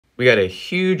We got a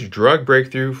huge drug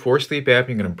breakthrough for sleep apnea.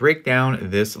 I'm going to break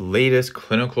down this latest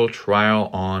clinical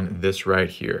trial on this right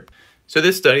here. So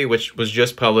this study, which was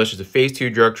just published, is a phase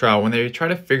 2 drug trial when they try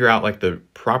to figure out like the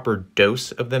proper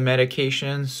dose of the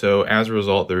medication. So as a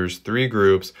result, there's 3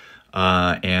 groups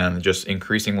and just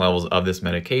increasing levels of this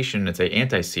medication. It's a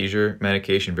anti-seizure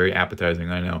medication, very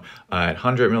appetizing, I know, at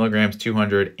 100 milligrams,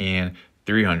 200, and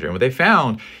 300. And what they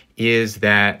found is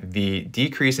that the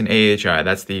decrease in AHI,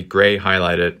 that's the gray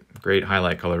highlight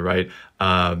color, right?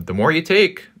 The more you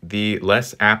take, the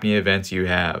less apnea events you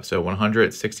have. So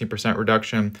 100, 16%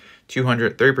 reduction,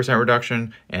 200, 30%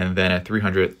 reduction, and then a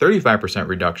 300, 35%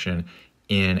 reduction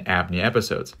in apnea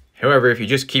episodes. However, if you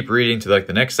just keep reading to like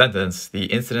the next sentence, the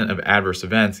incident of adverse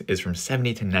events is from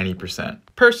 70 to 90%.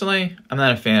 Personally, I'm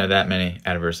not a fan of that many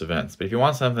adverse events, but if you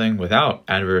want something without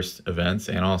adverse events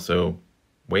and also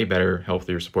way better,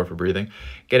 healthier support for breathing,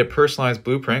 get a personalized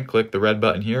blueprint, click the red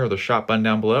button here or the shop button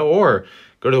down below, or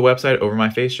go to the website over my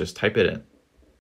face, just type it in.